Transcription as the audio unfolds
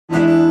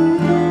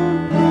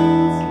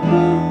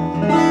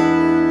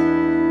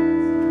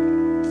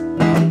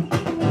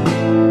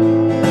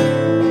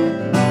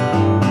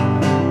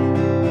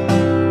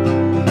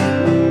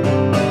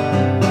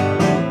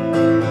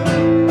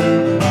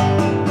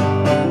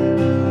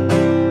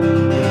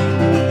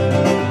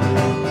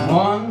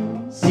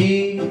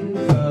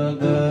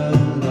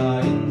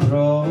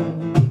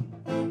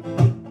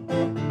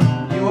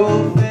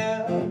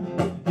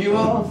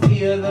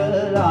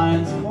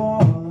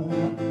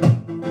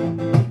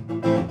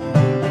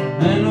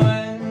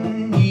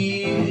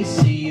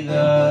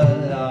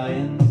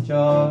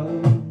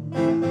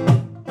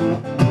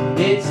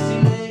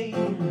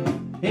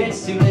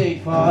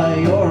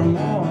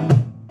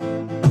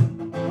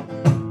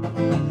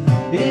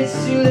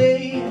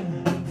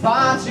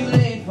far too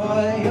late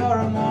for your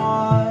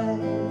remorse.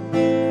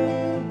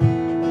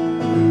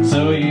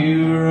 So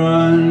you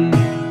run,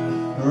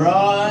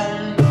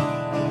 run,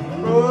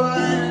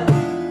 run,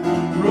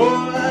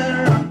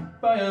 run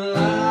for your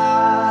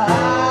life.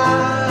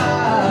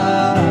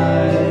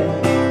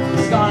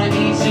 It's gonna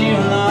eat you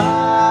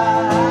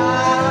alive.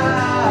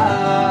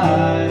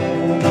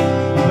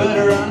 You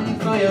better run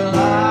for your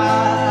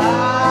life.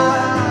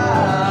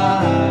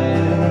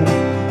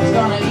 It's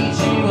gonna eat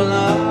you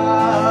alive.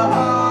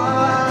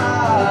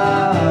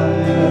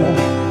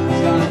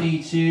 It's gonna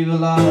eat you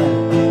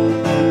alive.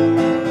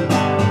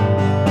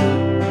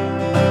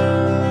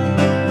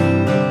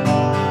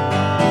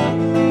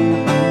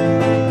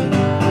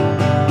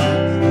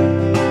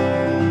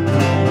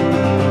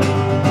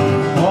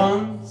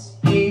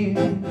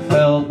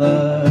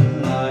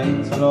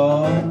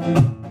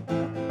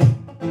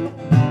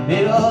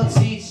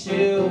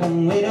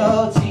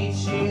 It'll teach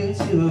you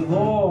to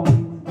avoid,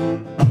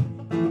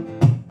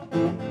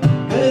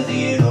 'cause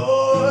you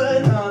know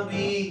not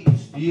be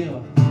you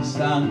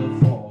stand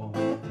before.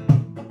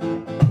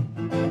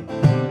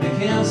 They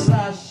can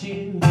slash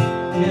you,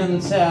 can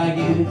tag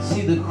you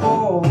to the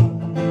core.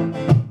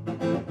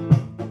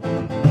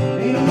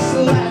 It'll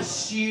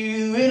slash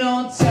you,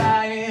 it'll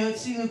tag you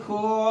to the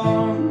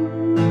core.